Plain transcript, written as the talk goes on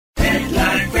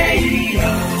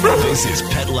This is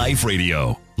Pet Life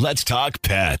Radio. Let's talk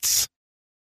pets.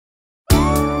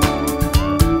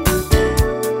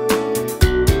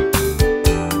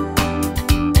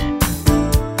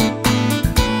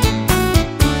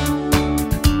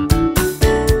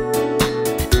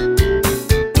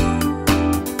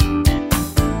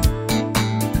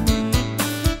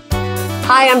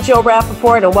 Hi, I'm Jill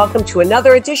Rappaport, and welcome to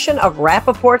another edition of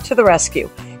Rappaport to the Rescue.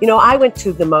 You know, I went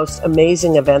to the most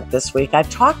amazing event this week.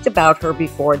 I've talked about her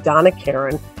before, Donna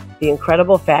Karan, the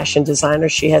incredible fashion designer.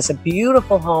 She has a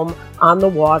beautiful home on the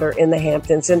water in the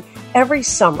Hamptons, and every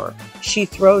summer she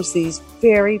throws these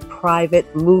very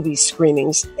private movie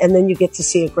screenings, and then you get to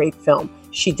see a great film.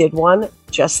 She did one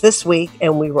just this week,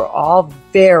 and we were all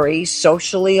very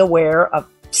socially aware of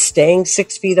staying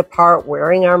 6 feet apart,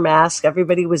 wearing our mask.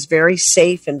 Everybody was very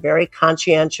safe and very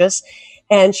conscientious.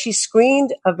 And she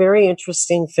screened a very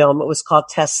interesting film. It was called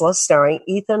Tesla, starring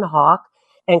Ethan Hawke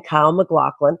and Kyle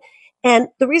MacLachlan. And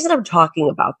the reason I'm talking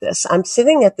about this, I'm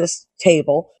sitting at this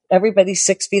table, everybody's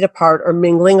 6 feet apart or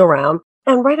mingling around,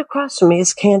 and right across from me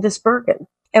is Candice Bergen.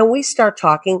 And we start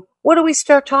talking. What do we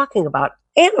start talking about?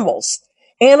 Animals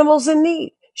in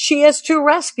need. She has 2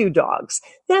 rescue dogs.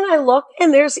 Then I look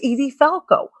and there's Edie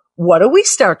Falco. What do we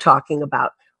start talking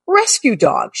about? Rescue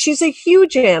dogs. She's a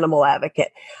huge animal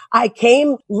advocate. I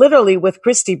came literally with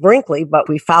Christy Brinkley, but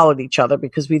we followed each other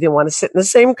because we didn't want to sit in the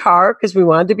same car because we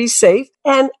wanted to be safe.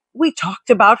 And we talked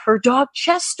about her dog,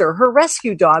 Chester, her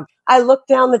rescue dog. I looked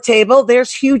down the table.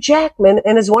 There's Hugh Jackman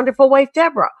and his wonderful wife,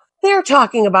 Deborah. They're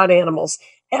talking about animals.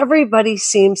 Everybody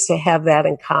seems to have that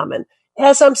in common.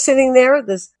 As I'm sitting there,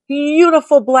 this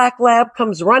beautiful black lab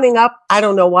comes running up. I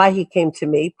don't know why he came to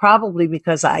me, probably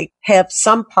because I have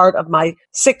some part of my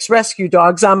 6 rescue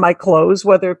dogs on my clothes,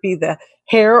 whether it be the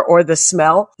hair or the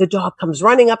smell. The dog comes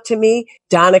running up to me.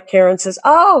 Donna Karan says,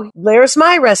 "Oh, there's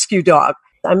my rescue dog."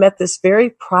 I'm at this very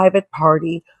private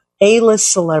party,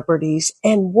 A-list celebrities,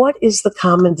 and what is the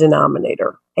common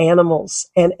denominator? Animals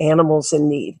and animals in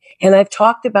need. And I've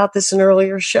talked about this in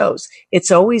earlier shows.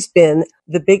 It's always been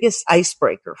the biggest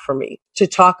icebreaker for me to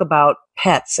talk about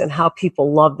pets and how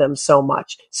people love them so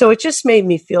much. So it just made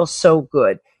me feel so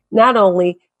good, not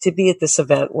only to be at this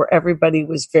event where everybody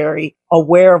was very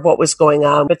aware of what was going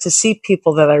on, but to see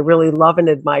people that I really love and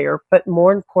admire, but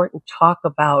more important, talk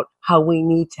about how we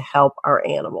need to help our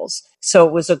animals. So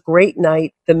it was a great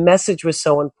night. The message was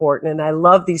so important, and I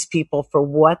love these people for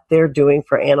what they're doing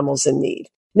for animals in need.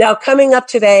 Now, coming up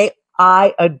today,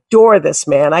 I adore this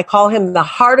man. I call him the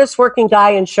hardest working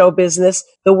guy in show business,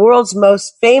 the world's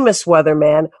most famous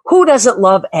weatherman. Who doesn't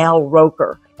love Al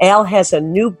Roker? Al has a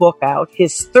new book out,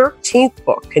 his 13th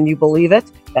book. Can you believe it?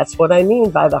 That's what I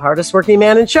mean by the hardest working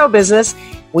man in show business.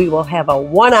 We will have a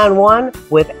one-on-one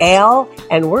with Al,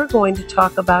 and we're going to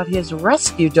talk about his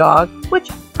rescue dog, which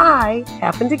I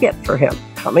happen to get for him,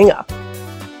 coming up.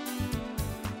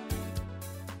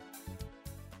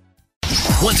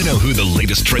 Want to know who the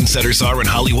latest trendsetters are in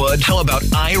Hollywood? How about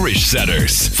Irish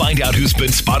setters? Find out who's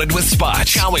been spotted with Spot,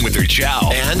 chowing with their chow,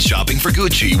 and shopping for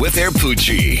Gucci with their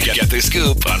Poochie. Get the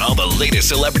scoop on all the latest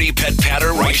celebrity pet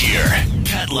patter right here.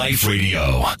 Pet Life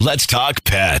Radio. Let's talk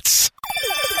pets.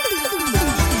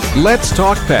 Let's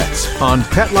talk pets on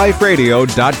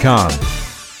PetLifeRadio.com.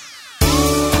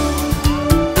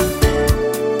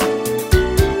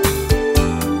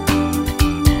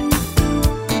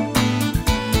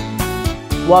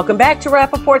 Welcome back to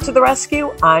Rappaport to the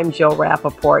Rescue. I'm Jill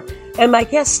Rappaport, and my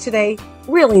guest today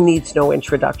really needs no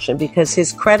introduction because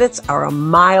his credits are a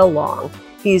mile long.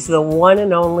 He's the one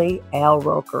and only Al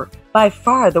Roker, by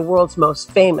far the world's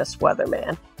most famous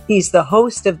weatherman. He's the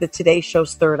host of the Today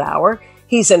Show's Third Hour.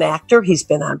 He's an actor. He's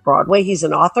been on Broadway. He's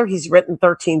an author. He's written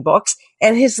 13 books.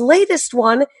 And his latest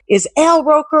one is Al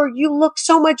Roker, You Look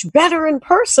So Much Better in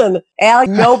Person. Al,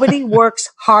 nobody works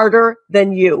harder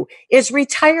than you. Is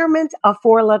retirement a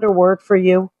 4-letter word for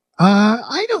you?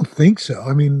 I don't think so.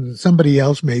 I mean, somebody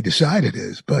else may decide it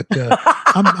is, but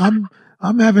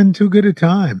I'm having too good a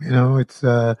time. You know, it's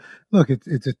look,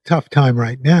 it's a tough time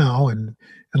right now, and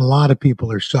a lot of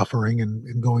people are suffering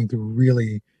and going through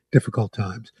really difficult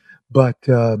times. But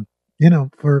you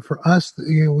know, for us,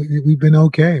 you know, we've been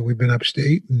okay. We've been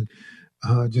upstate and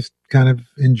just kind of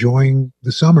enjoying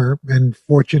the summer, and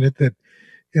fortunate that,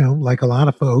 you know, like a lot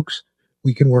of folks,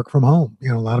 we can work from home. You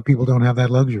know, a lot of people don't have that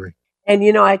luxury. And,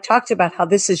 you know, I talked about how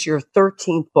this is your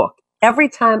 13th book. Every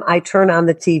time I turn on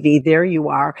the TV, there you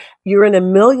are. You're in a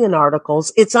million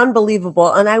articles. It's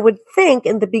unbelievable. And I would think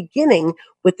in the beginning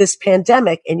with this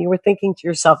pandemic, and you were thinking to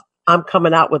yourself, I'm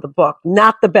coming out with a book,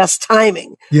 not the best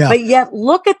timing. Yeah. But yet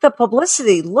look at the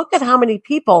publicity. Look at how many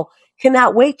people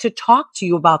cannot wait to talk to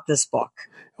you about this book.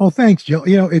 Oh, thanks, Jill.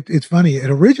 It's funny. It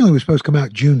originally was supposed to come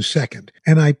out June 2nd.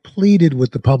 And I pleaded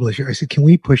with the publisher. I said, can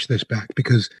we push this back?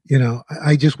 Because,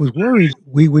 I just was worried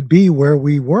we would be where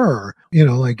we were,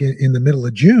 like in the middle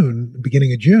of June,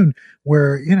 beginning of June,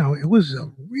 where, it was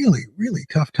a really, really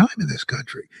tough time in this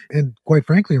country and quite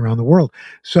frankly, around the world.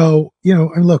 So,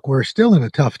 and look, we're still in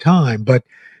a tough time, but,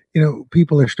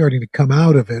 people are starting to come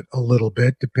out of it a little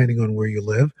bit, depending on where you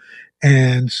live.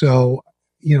 And so,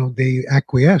 they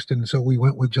acquiesced. And so we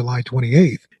went with July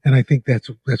 28th. And I think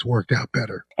that's worked out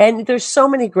better. And there's so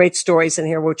many great stories in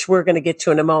here, which we're going to get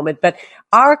to in a moment. But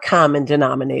our common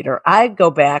denominator, I go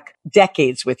back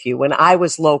decades with you. When I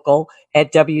was local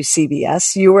at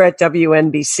WCBS, you were at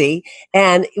WNBC,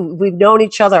 and we've known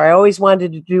each other. I always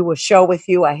wanted to do a show with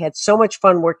you. I had so much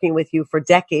fun working with you for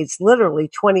decades, literally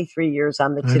 23 years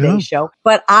on the Today Show.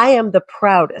 But I am the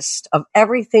proudest of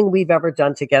everything we've ever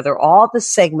done together, all the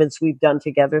segments we've done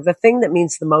together. The thing that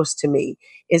means the most to me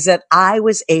is that I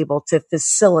was able to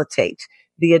facilitate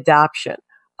the adoption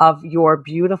of your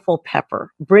beautiful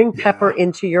Pepper. Bring Pepper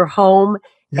into your home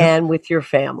and with your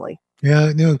family.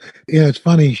 Yeah, it's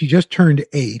funny. She just turned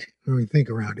 8, or we think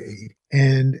around 8.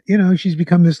 And, she's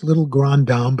become this little grande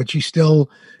dame, but she's still,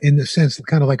 in the sense,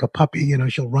 kind of like a puppy.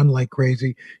 She'll run like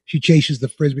crazy. She chases the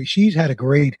Frisbee. She's had a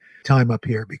great time up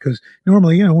here because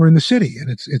normally, we're in the city and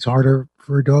it's harder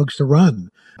for dogs to run.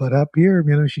 But up here,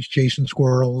 she's chasing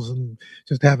squirrels and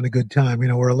just having a good time.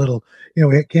 We're a little,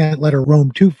 we can't let her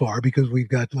roam too far because we've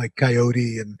got like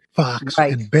coyote and fox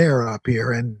and bear up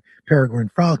here and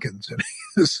peregrine falcons.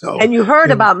 And you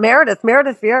heard about Meredith.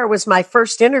 Meredith Vieira was my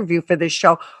first interview for this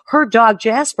show. Her dog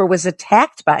Jasper was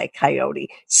attacked by a coyote,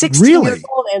 16 years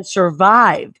old, and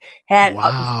survived. Had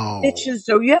stitches.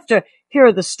 So you have to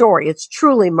hear the story. It's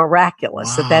truly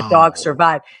miraculous that dog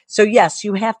survived. So yes,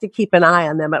 you have to keep an eye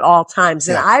on them at all times.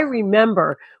 And I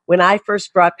remember when I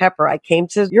first brought Pepper, I came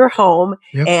to your home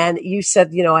and you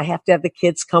said, I have to have the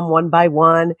kids come one by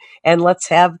one and let's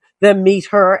have them meet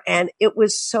her. And it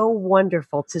was so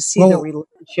wonderful to see the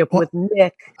relationship with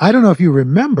Nick. I don't know if you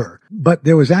remember, but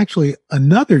there was actually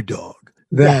another dog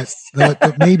that thought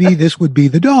that maybe this would be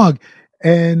the dog.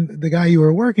 And the guy you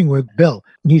were working with, Bill,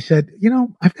 he said,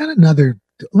 I've got another,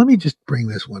 let me just bring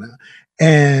this one out.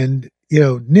 And,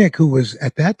 Nick, who was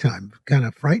at that time kind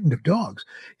of frightened of dogs,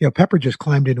 Pepper just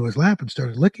climbed into his lap and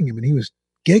started licking him and he was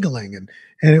giggling. And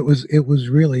it was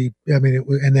really,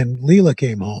 and then Leela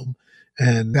came home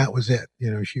and that was it.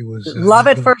 She was love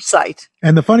at first sight.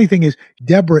 And the funny thing is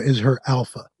Deborah is her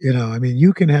alpha.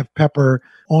 You can have Pepper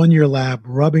on your lap,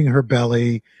 rubbing her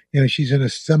belly. She's in a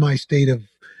semi-state of,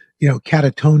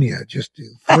 catatonia, just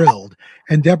thrilled.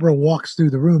 And Deborah walks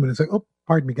through the room and it's like, oh,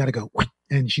 pardon me, gotta go.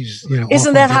 And she's,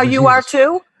 isn't that how you are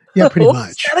too? Yeah, pretty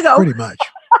much. Gotta go. Pretty much.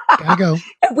 Gotta go.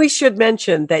 We should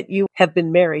mention that you have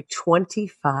been married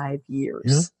 25 years.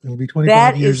 Yeah, it'll be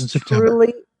 25 years in September. That is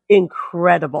truly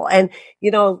incredible. And,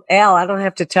 Al, I don't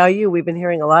have to tell you, we've been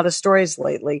hearing a lot of stories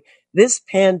lately. This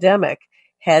pandemic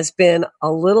has been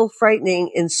a little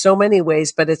frightening in so many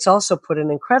ways, but it's also put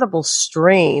an incredible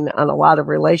strain on a lot of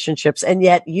relationships. And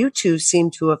yet you two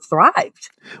seem to have thrived.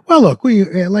 Well, look, we,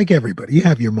 like everybody, you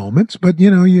have your moments, but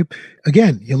you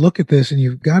look at this and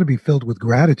you've got to be filled with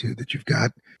gratitude that you've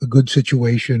got a good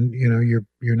situation.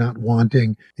 You're not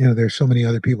wanting, there's so many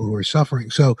other people who are suffering.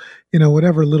 So,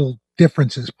 whatever little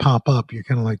differences pop up, you're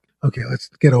kind of like, okay, let's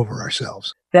get over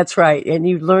ourselves. That's right. And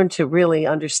you learn to really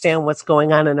understand what's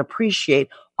going on and appreciate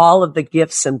all of the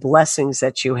gifts and blessings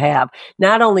that you have.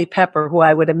 Not only Pepper, who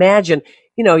I would imagine,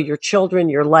 your children,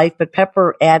 your life, but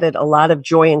Pepper added a lot of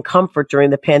joy and comfort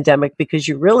during the pandemic because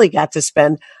you really got to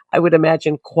spend, I would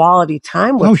imagine, quality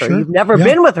time with her. Sure. You've never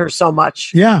been with her so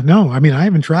much. Yeah, no, I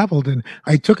haven't traveled. And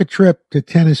I took a trip to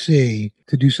Tennessee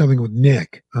to do something with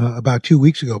Nick about 2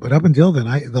 weeks ago. But up until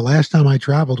then, the last time I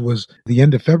traveled was the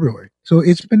end of February. So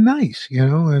it's been nice.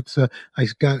 I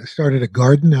started a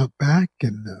garden out back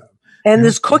and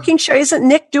this cooking show, isn't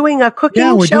Nick doing a cooking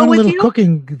show with you? Yeah, we're doing a little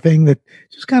cooking thing that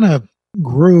just kind of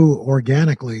grew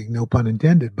organically, no pun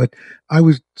intended. But I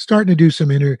was starting to do some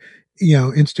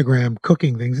Instagram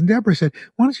cooking things. And Deborah said,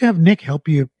 why don't you have Nick help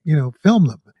you, film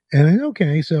them? And I said,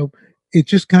 okay. So it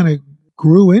just kind of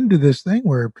grew into this thing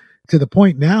where to the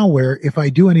point now where if I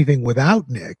do anything without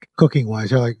Nick cooking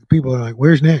wise, people are like,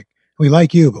 where's Nick? We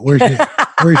like you, but where's Nick?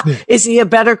 Where's Nick? Is he a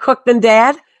better cook than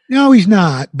Dad? No, he's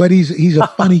not, but he's a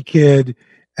funny kid.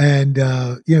 And,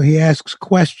 he asks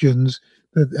questions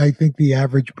that I think the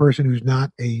average person who's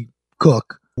not a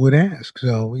cook would ask.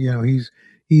 So,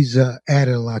 he's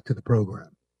added a lot to the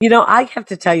program. You know, I have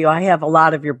to tell you, I have a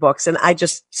lot of your books, and I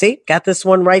just got this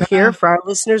one right here for our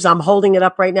listeners. I'm holding it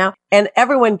up right now, and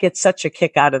everyone gets such a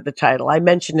kick out of the title. I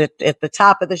mentioned it at the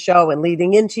top of the show and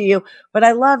leading into you, but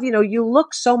I love, you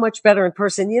look so much better in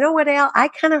person. You know what, Al? I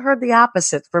kind of heard the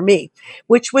opposite for me,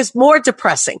 which was more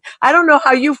depressing. I don't know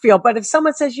how you feel, but if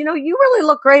someone says, you really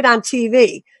look great on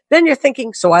TV, then you're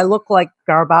thinking, so I look like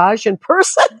garbage in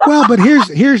person? Well, but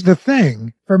here's the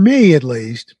thing, for me at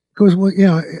least. Because,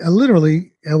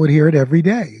 literally, I would hear it every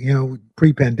day.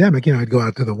 Pre-pandemic, I'd go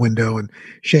out to the window and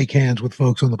shake hands with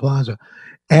folks on the plaza.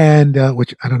 And,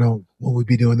 which I don't know, will we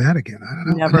be doing that again? I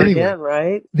don't know. Never again,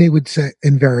 right? They would say,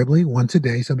 invariably, once a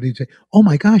day, somebody would say, oh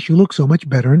my gosh, you look so much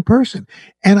better in person.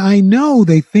 And I know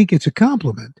they think it's a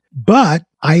compliment, but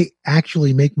I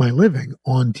actually make my living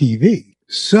on TV.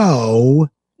 So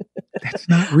that's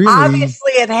not really.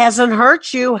 Obviously, it hasn't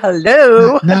hurt you.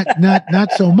 Hello.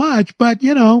 Not so much, but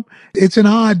it's an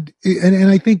odd, and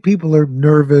I think people are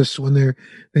nervous when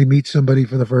they meet somebody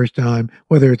for the first time,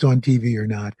 whether it's on TV or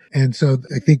not. And so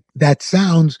I think that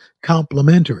sounds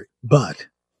complimentary, but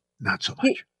not so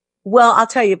much. Well, I'll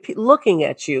tell you, looking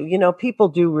at you, people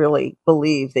do really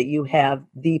believe that you have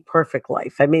the perfect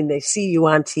life. I mean, they see you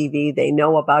on TV. They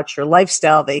know about your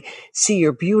lifestyle. They see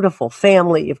your beautiful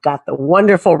family. You've got the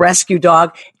wonderful rescue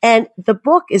dog. And the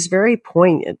book is very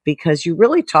poignant because you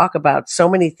really talk about so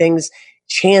many things,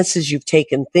 chances you've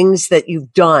taken, things that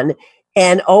you've done,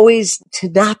 and always to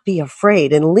not be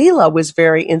afraid. And Leela was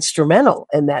very instrumental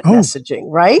in that messaging,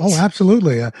 right? Oh,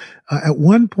 absolutely. At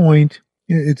one point,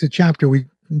 it's a chapter, we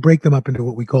break them up into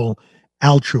what we call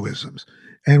altruisms.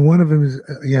 And one of them is,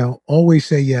 always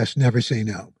say yes, never say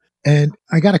no. And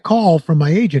I got a call from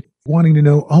my agent wanting to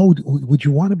know, would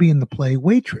you want to be in the play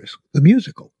Waitress, the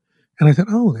musical? And I said,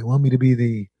 they want me to be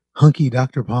the hunky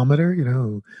Dr. Palmater,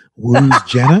 who woos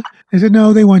Jenna. I said,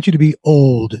 no, they want you to be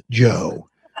old Joe.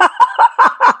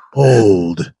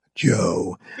 Old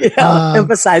Joe. Yeah,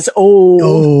 emphasize old.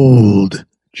 Old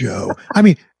Joe. I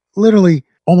mean, literally,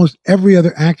 almost every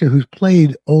other actor who's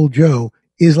played old Joe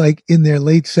is like in their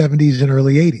late 70s and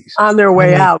early 80s. On their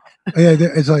way out. Yeah,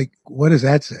 it's like, what does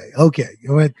that say? Okay.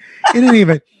 In any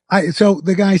event, so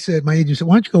the guy said, my agent said,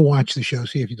 why don't you go watch the show,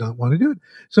 see if you don't want to do it.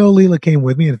 So Leela came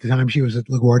with me, and at the time she was at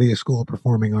LaGuardia School of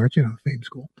Performing Arts, fame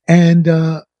school. And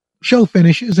show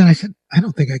finishes, and I said, I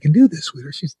don't think I can do this,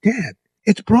 sweetheart. She says, Dad,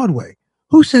 it's Broadway.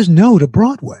 Who says no to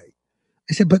Broadway?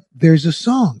 I said, but there's a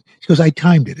song. She goes, I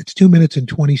timed it. It's 2 minutes and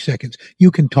 20 seconds.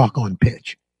 You can talk on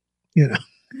pitch,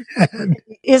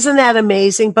 Isn't that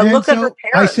amazing? But look at her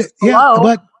parents. I said,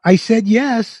 but I said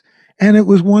yes. And it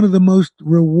was one of the most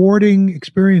rewarding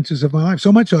experiences of my life.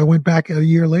 So much so I went back a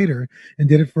year later and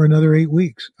did it for another 8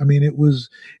 weeks. I mean, it was,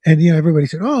 and everybody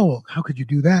said, well, how could you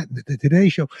do that? The Today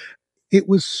Show. It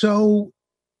was so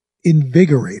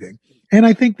invigorating. And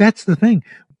I think that's the thing.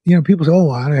 People say,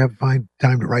 I don't have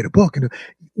time to write a book. And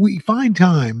we find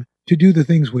time to do the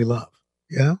things we love.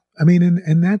 Yeah. I mean,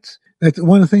 and that's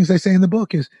one of the things I say in the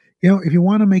book is, if you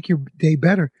want to make your day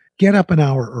better, get up an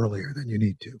hour earlier than you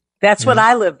need to. That's what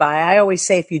I live by. I always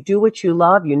say, if you do what you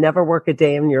love, you never work a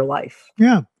day in your life.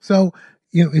 Yeah. So,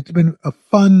 it's been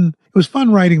it was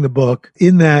fun writing the book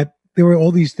in that there were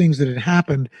all these things that had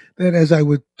happened that as I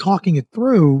was talking it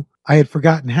through, I had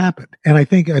forgotten happened. And I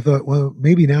thought, well,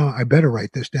 maybe now I better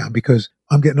write this down because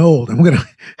I'm getting old.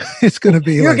 It's going to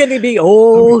be You're going to be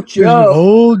old Joe.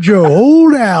 Old Joe,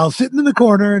 old Al sitting in the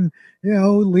corner and,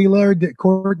 Leela or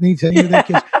Courtney saying to their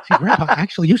kids, see, Grandpa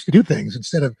actually used to do things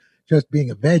instead of just being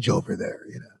a veg over there,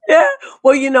 Yeah.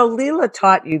 Well, Leela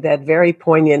taught you that very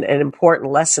poignant and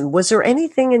important lesson. Was there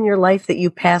anything in your life that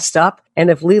you passed up? And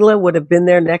if Leela would have been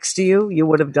there next to you, you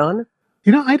would have done?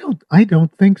 I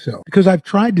don't think so, because I've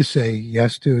tried to say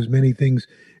yes to as many things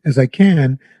as I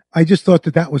can. I just thought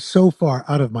that was so far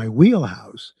out of my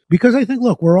wheelhouse because I think,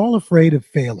 look, we're all afraid of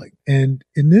failing. And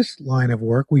in this line of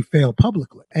work, we fail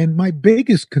publicly. And my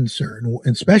biggest concern,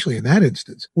 especially in that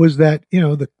instance, was that,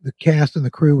 the cast and the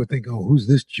crew would think, who's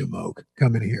this jamoke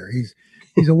coming here? He's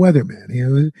a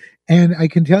weatherman, And I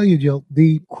can tell you, Jill,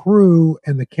 the crew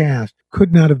and the cast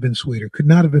could not have been sweeter, could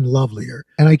not have been lovelier.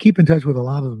 And I keep in touch with a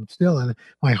lot of them still. And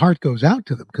my heart goes out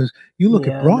to them because you look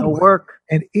at Broadway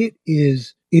and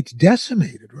it's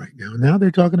decimated right now. Now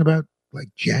they're talking about like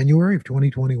January of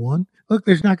 2021. Look,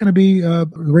 there's not going to be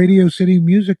Radio City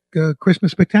Music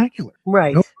Christmas Spectacular.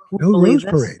 Right. No Rose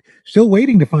Parade. Still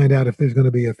waiting to find out if there's going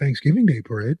to be a Thanksgiving Day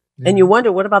parade. And you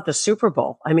wonder, what about the Super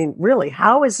Bowl? I mean, really,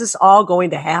 how is this all going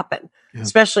to happen? Yeah.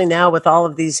 Especially now with all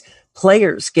of these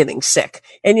players getting sick.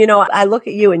 And, I look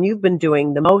at you and you've been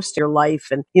doing the most of your life.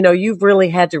 And, you've really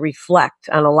had to reflect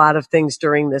on a lot of things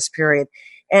during this period.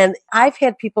 And I've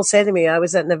had people say to me, I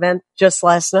was at an event just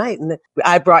last night and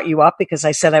I brought you up because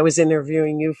I said I was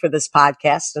interviewing you for this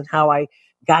podcast and how I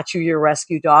got you your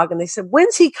rescue dog. And they said,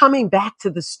 when's he coming back to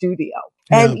the studio?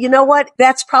 Yeah. And you know what?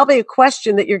 That's probably a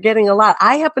question that you're getting a lot.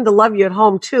 I happen to love you at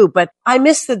home too, but I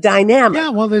miss the dynamic. Yeah,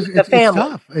 well, with the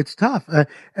family. It's tough.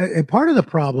 And part of the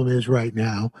problem is right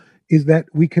now is that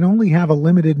we can only have a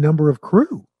limited number of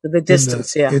crew. The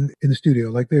distance, in the studio.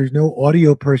 Like there's no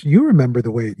audio person. You remember the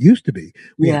way it used to be.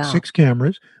 We had 6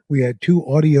 cameras. We had 2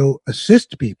 audio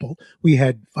assist people. We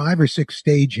had 5 or 6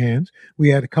 stage hands. We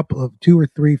had a couple of 2 or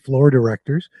 3 floor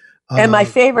directors. And my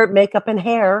favorite, makeup and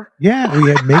hair. Yeah, we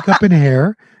had makeup and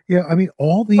hair. Yeah, I mean,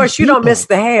 all these. Of course, you don't miss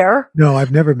the hair. No,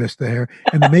 I've never missed the hair.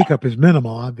 And the makeup is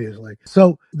minimal, obviously.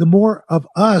 So the more of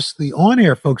us, the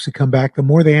on-air folks that come back, the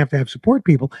more they have to have support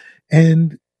people.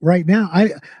 And right now,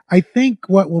 I think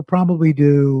what we'll probably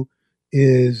do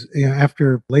is,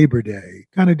 after Labor Day,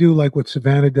 kind of do like what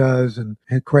Savannah does and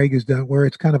Craig has done, where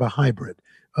it's kind of a hybrid.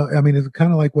 I mean, it's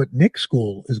kind of like what Nick's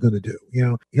school is going to do.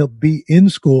 He'll be in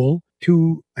school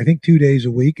 2 days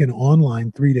a week and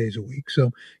online 3 days a week.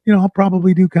 So, I'll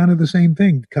probably do kind of the same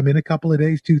thing. Come in a couple of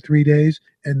days, 2-3 days,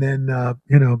 and then,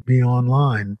 be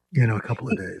online, a couple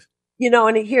of days.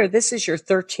 And here, this is your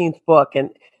 13th book, and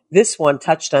this one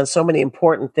touched on so many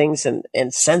important things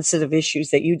and sensitive issues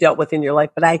that you dealt with in your life.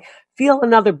 But I feel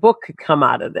another book could come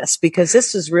out of this because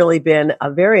this has really been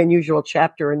a very unusual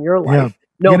chapter in your life.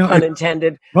 Yeah. No pun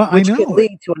intended, which could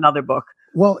lead to another book.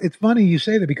 Well, it's funny you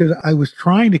say that because I was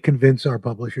trying to convince our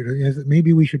publisher that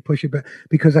maybe we should push it back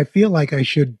because I feel like I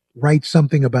should write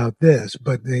something about this,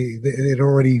 but they had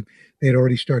already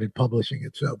started publishing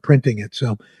it, so printing it,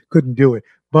 so couldn't do it.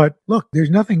 But look, there's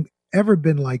nothing ever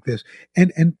been like this.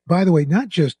 And by the way, not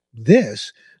just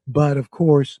this, but of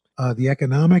course, the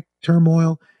economic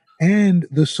turmoil and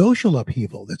the social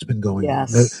upheaval that's been going on,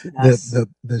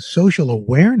 the social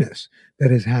awareness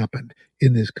that has happened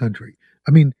in this country.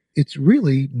 I mean, it's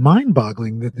really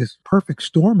mind-boggling that this perfect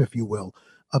storm, if you will,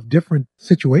 of different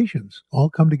situations all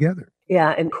come together.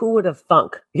 Yeah, and who would have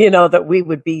thunk, that we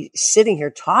would be sitting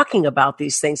here talking about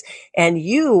these things. And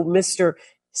you, Mr.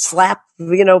 Slap,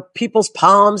 people's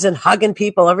palms and hugging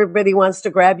people. Everybody wants to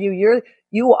grab you.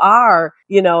 You are,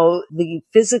 the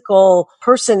physical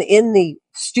person in the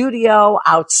studio,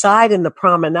 outside in the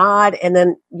promenade, and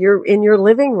then you're in your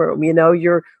living room.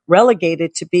 You're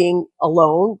relegated to being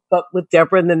alone, but with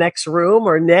Deborah in the next room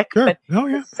or Nick. Sure. But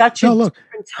it's such a different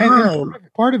time.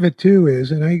 And part of it too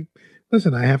is, and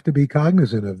I have to be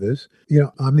cognizant of this.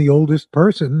 I'm the oldest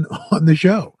person on the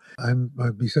show. I'm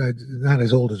besides not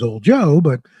as old as old Joe,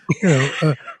 but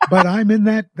but I'm in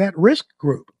that risk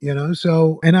group,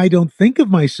 So, and I don't think of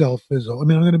myself as old. I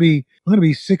mean, I'm going to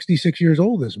be 66 years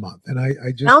old this month, and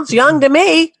I just sounds young to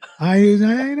me. I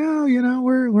know,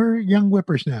 we're young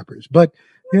whippersnappers, but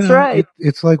that's right.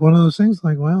 It's like one of those things.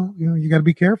 Like, well, you got to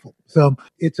be careful. So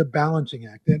it's a balancing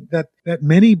act that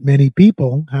many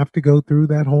people have to go through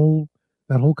that whole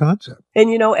concept. And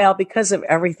Al, because of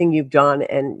everything you've done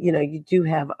and, you do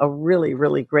have a really,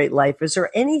 really great life. Is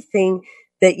there anything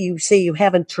that you say you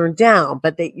haven't turned down,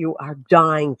 but that you are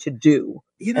dying to do?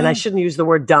 And I shouldn't use the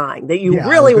word dying, that you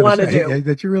really want to do.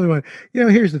 That you really want.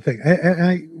 Here's the thing.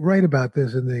 I write about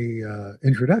this in the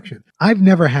introduction. I've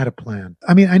never had a plan.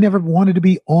 I mean, I never wanted to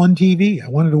be on TV. I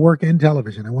wanted to work in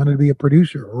television. I wanted to be a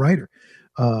producer, a writer.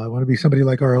 I want to be somebody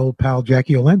like our old pal,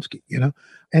 Jackie Olensky,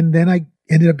 and then I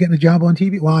ended up getting a job on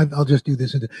TV. Well, I'll just do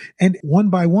this. And one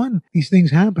by one, these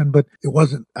things happen, but it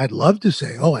wasn't, I'd love to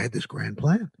say, I had this grand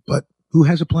plan, but who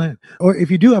has a plan? Or if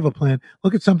you do have a plan,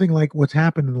 look at something like what's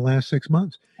happened in the last 6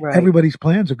 months. Right. Everybody's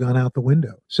plans have gone out the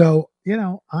window. So,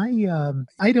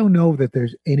 I don't know that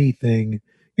there's anything,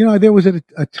 there was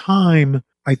a time,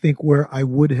 I think, where I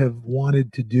would have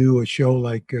wanted to do a show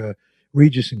like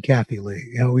Regis and Kathy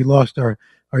Lee. We lost our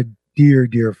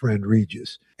dear friend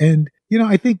Regis. And,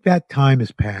 I think that time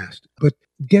has passed. But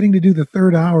getting to do the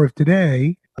third hour of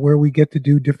today, where we get to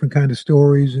do different kind of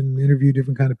stories and interview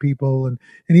different kind of people, and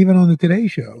even on the Today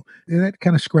Show, that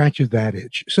kind of scratches that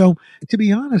itch. So to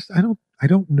be honest, I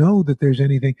don't know that there's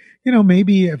anything,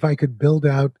 maybe if I could build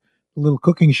out a little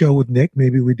cooking show with Nick,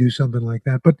 maybe we do something like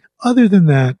that. But other than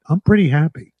that, I'm pretty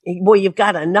happy. Well, you've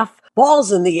got enough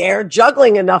balls in the air,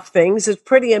 juggling enough things. It's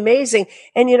pretty amazing.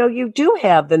 And, you do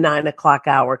have the 9 o'clock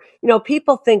hour.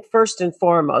 People think first and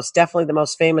foremost, definitely the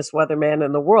most famous weatherman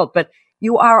in the world, but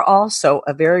you are also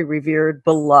a very revered,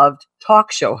 beloved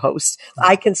talk show host.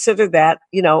 I consider that,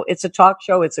 it's a talk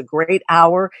show. It's a great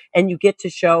hour, and you get to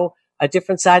show a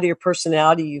different side of your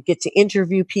personality. You get to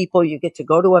interview people. You get to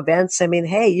go to events. I mean,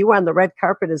 hey, you were on the red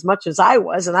carpet as much as I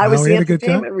was, and I was the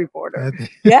entertainment reporter.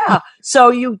 Yeah. So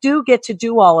you do get to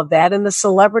do all of that. And the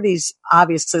celebrities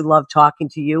obviously love talking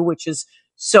to you, which is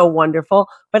so wonderful.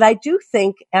 But I do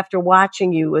think after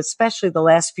watching you, especially the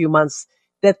last few months,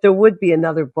 that there would be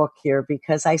another book here,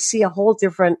 because I see a whole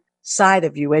different side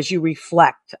of you as you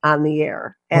reflect on the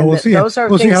air. And we'll see how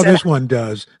this one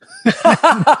does.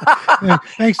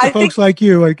 Thanks to folks like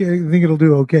you, I think it'll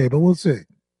do okay, but we'll see.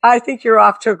 I think you're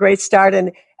off to a great start.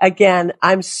 And again,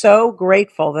 I'm so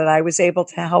grateful that I was able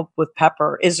to help with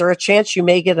Pepper. Is there a chance you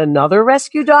may get another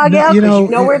rescue dog out? You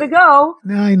know where to go.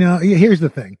 No, I know. Here's the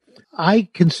thing. I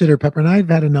consider Pepper, and I've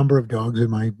had a number of dogs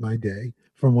in my day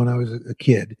from when I was a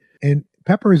kid, and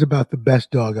Pepper is about the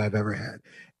best dog I've ever had.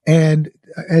 And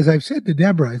as I've said to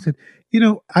Deborah, I said,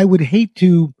 I would hate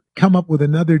to come up with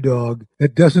another dog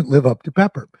that doesn't live up to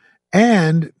Pepper.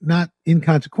 And not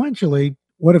inconsequentially,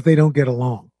 what if they don't get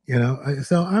along?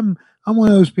 So I'm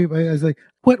one of those people. I was like,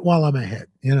 quit while I'm ahead.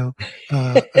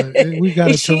 We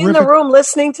got Is she in the room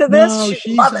listening to this?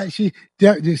 No,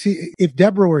 if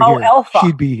Deborah were here, Alpha.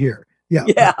 She'd be here. Yeah.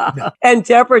 No. And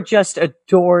Deborah just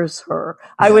adores her.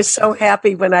 I was so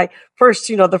happy when I first,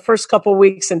 the first couple of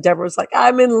weeks, and Deborah was like,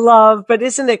 I'm in love, but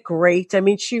isn't it great? I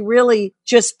mean, she really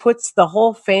just puts the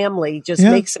whole family,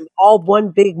 makes them all one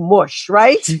big mush,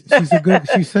 right? She's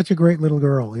such a great little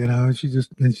girl, she's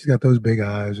got those big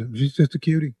eyes. She's just a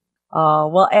cutie.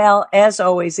 Well, Al, as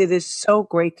always, it is so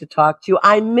great to talk to you.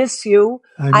 I miss you.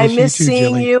 I miss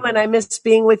seeing you, and I miss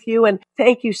being with you. And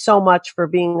thank you so much for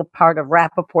being a part of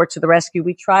Rappaport to the Rescue.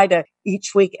 We try to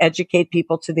each week educate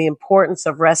people to the importance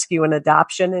of rescue and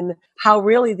adoption, and how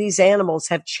really these animals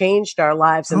have changed our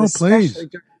lives, and especially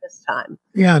during this time.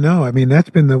 Yeah, no, I mean, that's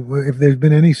been if there's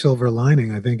been any silver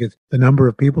lining, I think it's the number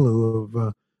of people who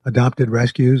have adopted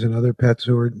rescues and other pets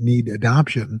who need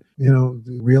adoption,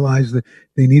 realize that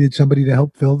they needed somebody to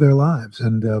help fill their lives.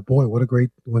 And boy, what a great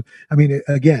one. I mean,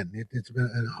 again, it's been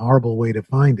a horrible way to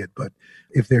find it, but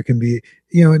if there can be,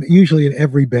 and usually in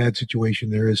every bad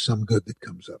situation, there is some good that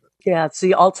comes of it. Yeah, it's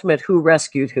the ultimate who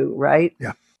rescued who, right?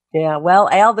 Yeah. Yeah. Well,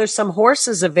 Al, there's some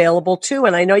horses available too,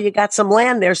 and I know you got some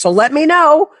land there, so let me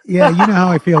know. Yeah, you know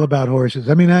how I feel about horses.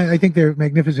 I mean, I think they're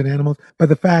magnificent animals, but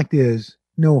the fact is,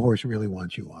 no horse really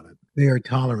wants you on it. They are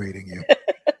tolerating you.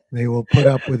 They will put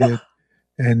up with it.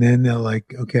 And then they're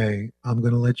like, okay, I'm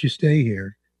going to let you stay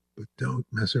here, but don't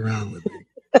mess around with me.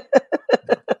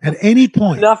 At any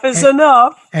point. Enough is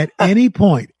enough. At any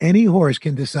point, any horse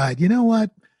can decide, you know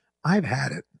what? I've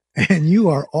had it. And you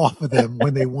are off of them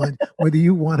when they want, whether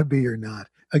you want to be or not.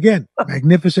 Again,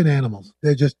 magnificent animals.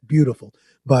 They're just beautiful.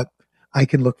 But I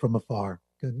can look from afar.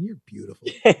 You're beautiful.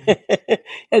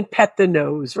 And pet the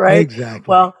nose, right? Exactly.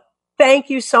 Well, thank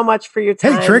you so much for your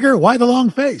time. Hey, Trigger, why the long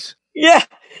face? Yeah.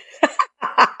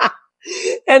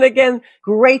 And again,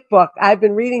 great book. I've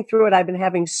been reading through it. I've been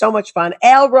having so much fun.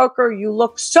 Al Roker, you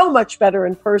look so much better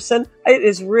in person. It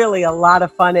is really a lot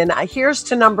of fun. And here's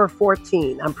to number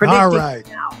 14. I'm predicting all right.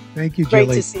 now. Thank you, Great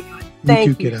Jilly. to see you.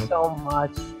 Thank you so much.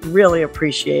 Really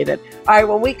appreciate it. All right,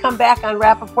 when we come back on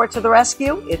Rappaport to the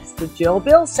Rescue, it's the Jill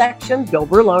Bill section. Bill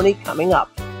Berloni coming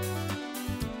up.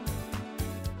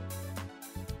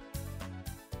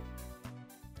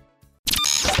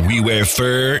 We wear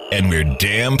fur, and we're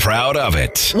damn proud of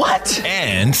it. What?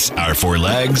 And our four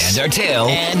legs. And our tail.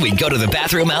 And we go to the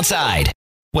bathroom outside.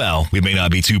 Well, we may not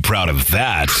be too proud of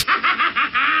that.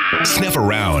 Sniff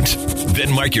around.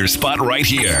 Then mark your spot right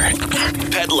here.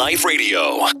 Pet Life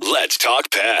Radio. Let's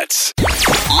talk pets.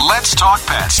 Let's talk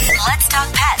pets. Let's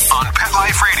talk pets. On Pet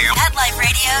Life Radio. Pet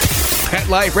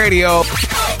Life Radio.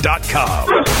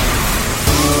 PetLifeRadio.com.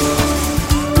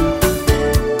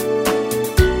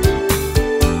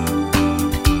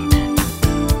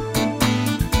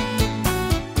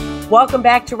 Welcome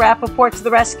back to Rappaport to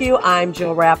the Rescue. I'm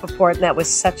Jill Rappaport, and that was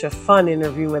such a fun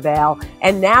interview with Al.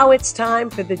 And now it's time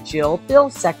for the Jill Bill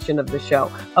section of the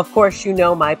show. Of course, you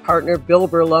know my partner, Bill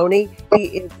Berloni.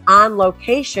 He is on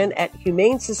location at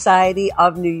Humane Society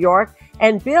of New York.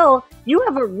 And Bill, you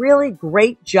have a really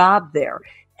great job there.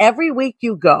 Every week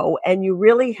you go and you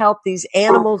really help these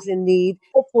animals in need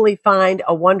hopefully find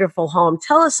a wonderful home.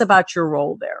 Tell us about your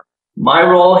role there. My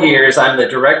role here is I'm the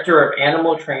Director of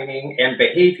Animal Training and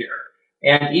Behavior.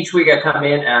 And each week I come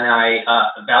in and I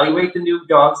evaluate the new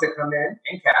dogs that come in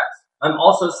and cats. I'm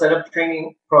also set up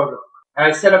training protocols.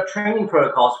 I set up training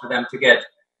protocols for them to get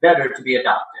better to be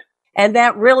adopted. And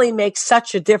that really makes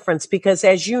such a difference because,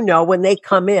 as you know, when they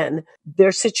come in,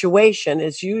 their situation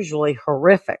is usually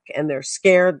horrific and they're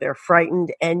scared, they're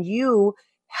frightened, and you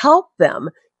help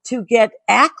them to get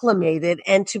acclimated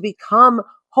and to become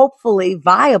hopefully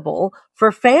viable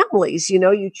for families. You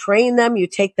know, you train them, you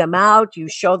take them out, you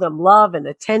show them love and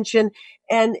attention,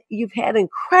 and you've had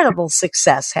incredible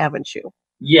success, haven't you?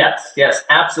 Yes,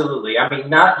 absolutely. I mean,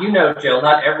 Jill,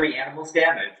 not every animal's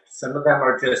damaged. Some of them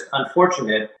are just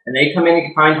unfortunate, and they come in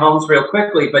and find homes real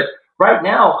quickly. But right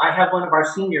now, I have one of our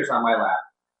seniors on my lap.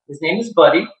 His name is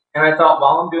Buddy, and I thought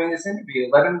while I'm doing this interview,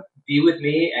 let him be with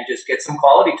me and just get some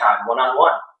quality time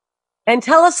one-on-one. And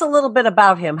tell us a little bit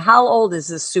about him. How old is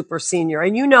this super senior?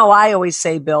 And you know, I always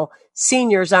say, Bill,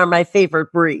 seniors are my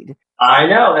favorite breed. I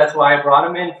know. That's why I brought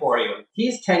him in for you.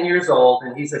 He's 10 years old,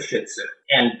 and he's a Shih Tzu.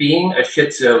 And being a Shih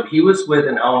Tzu, he was with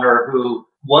an owner who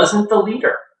wasn't the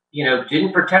leader,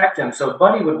 didn't protect him. So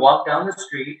Buddy would walk down the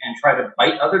street and try to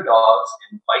bite other dogs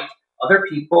and bite other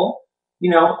people,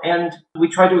 and we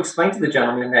tried to explain to the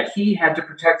gentleman that he had to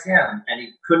protect him, and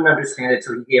he couldn't understand it,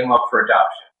 so he gave him up for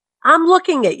adoption. I'm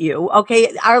looking at you.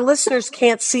 Okay. Our listeners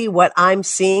can't see what I'm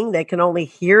seeing. They can only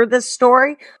hear this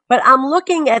story, but I'm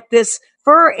looking at this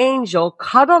fur angel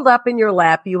cuddled up in your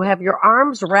lap. You have your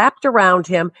arms wrapped around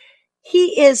him.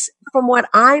 He is, from what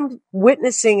I'm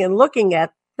witnessing and looking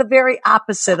at, the very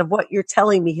opposite of what you're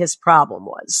telling me his problem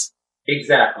was.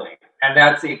 Exactly. And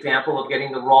that's the example of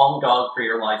getting the wrong dog for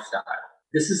your lifestyle.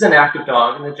 This is an active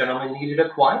dog, and the gentleman needed a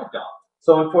quiet dog.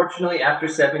 So unfortunately, after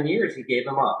 7 years, he gave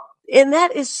him up. And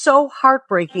that is so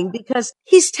heartbreaking because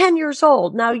he's 10 years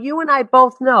old. Now, you and I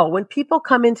both know when people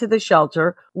come into the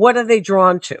shelter, what are they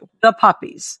drawn to? The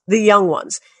puppies, the young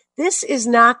ones. This is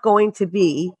not going to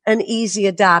be an easy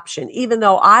adoption. Even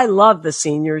though I love the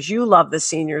seniors, you love the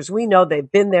seniors. We know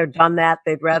they've been there, done that.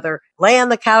 They'd rather lay on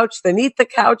the couch than eat the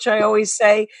couch, I always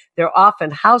say. They're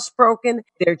often housebroken.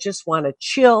 They just want to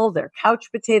chill. They're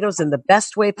couch potatoes in the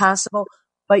best way possible.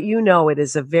 But it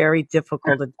is a very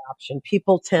difficult adoption.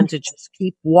 People tend to just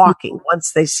keep walking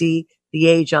once they see the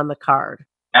age on the card.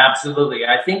 Absolutely.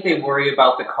 I think they worry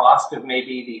about the cost of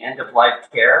maybe the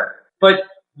end-of-life care. But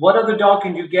what other dog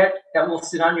can you get that will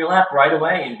sit on your lap right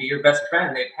away and be your best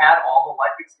friend? They've had all the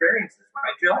life experiences,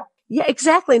 right, Jill? Yeah,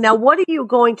 exactly. Now, what are you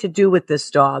going to do with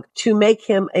this dog to make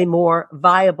him a more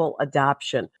viable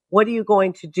adoption? What are you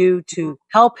going to do to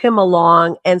help him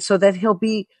along and so that he'll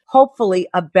be hopefully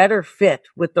a better fit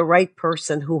with the right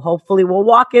person who hopefully will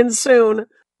walk in soon?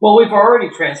 Well, we've already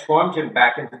transformed him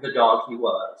back into the dog he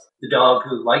was. The dog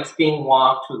who likes being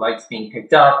walked, who likes being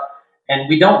picked up. And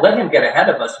we don't let him get ahead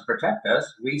of us to protect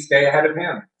us. We stay ahead of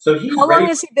him. So he's How long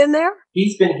has he been there?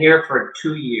 He's been here for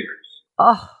 2 years.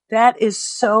 Oh, that is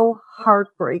so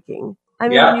heartbreaking. I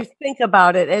mean, when you think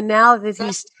about it, and now that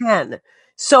he's 10.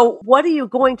 So what are you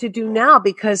going to do now?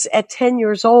 Because at 10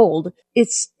 years old,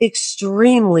 it's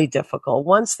extremely difficult.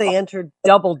 Once they enter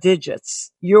double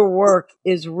digits, your work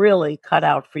is really cut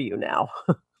out for you now.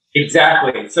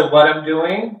 Exactly. So what I'm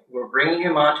doing, we're bringing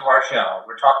him onto our show.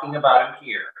 We're talking about him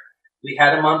here. We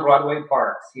had him on Broadway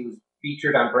Barks. He was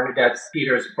featured on Bernadette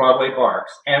Peters' Broadway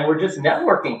Barks. And we're just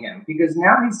networking him because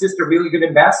now he's just a really good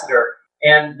ambassador.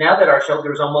 And now that our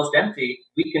shelter is almost empty,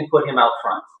 we can put him out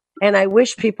front. And I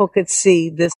wish people could see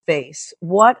this face.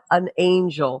 What an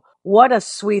angel. What a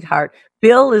sweetheart.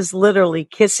 Bill is literally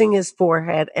kissing his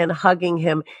forehead and hugging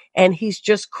him, and he's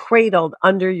just cradled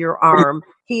under your arm.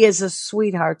 He is a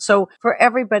sweetheart. So for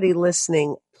everybody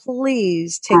listening,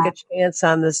 please take a chance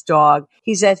on this dog.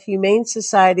 He's at Humane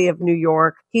Society of New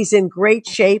York. He's in great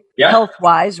shape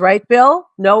health-wise, right, Bill?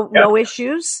 No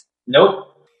issues? Nope.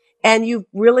 And you've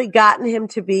really gotten him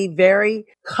to be very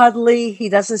cuddly. He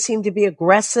doesn't seem to be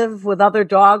aggressive with other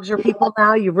dogs or people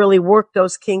now. You've really worked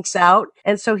those kinks out.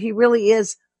 And so he really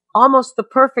is almost the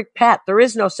perfect pet. There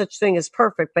is no such thing as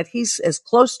perfect, but he's as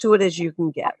close to it as you can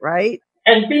get, right?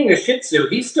 And being a Shih Tzu,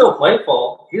 he's still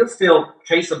playful. He'll still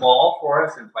chase a ball for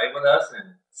us and play with us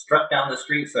and strut down the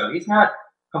street. So he's not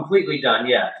completely done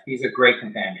yet. He's a great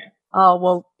companion. Oh,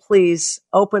 well, please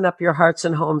open up your hearts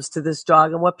and homes to this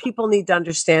dog. And what people need to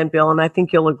understand, Bill, and I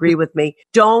think you'll agree with me,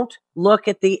 don't look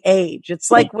at the age.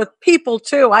 It's like with people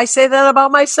too. I say that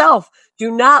about myself.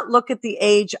 Do not look at the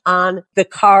age on the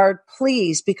card,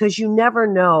 please, because you never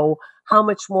know how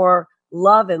much more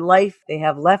love and life they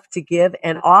have left to give.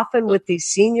 And often with these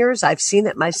seniors, I've seen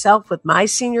it myself with my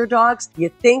senior dogs, you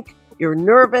think you're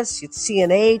nervous, you see an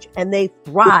age, and they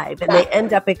thrive, and they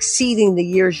end up exceeding the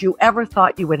years you ever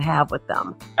thought you would have with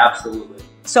them. Absolutely.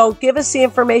 So give us the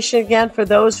information again for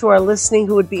those who are listening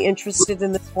who would be interested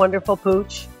in this wonderful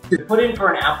pooch. To put in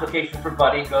for an application for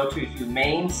Buddy, go to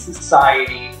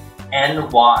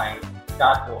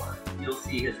humanesociety.ny.org. You'll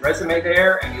see his resume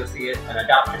there, and you'll see an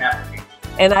adoption application.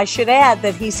 And I should add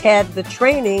that he's had the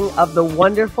training of the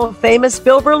wonderful, famous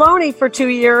Bill Berloni for 2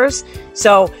 years.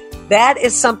 So That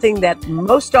is something that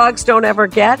most dogs don't ever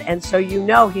get, and so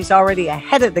he's already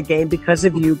ahead of the game because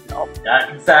of you, Bill.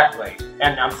 Exactly.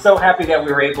 And I'm so happy that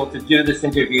we were able to do this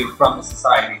interview from the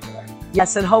society today.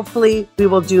 Yes, and hopefully we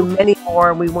will do many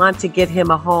more. We want to get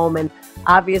him a home, and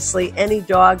obviously any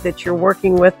dog that you're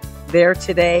working with there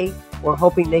today, we're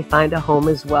hoping they find a home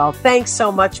as well. Thanks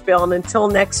so much, Bill, and until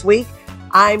next week,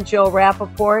 I'm Jill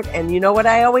Rappaport, and you know what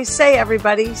I always say,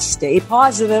 everybody, stay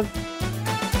positive.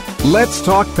 Let's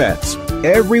Talk Pets,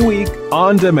 every week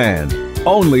on demand,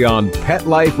 only on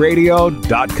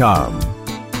PetLifeRadio.com.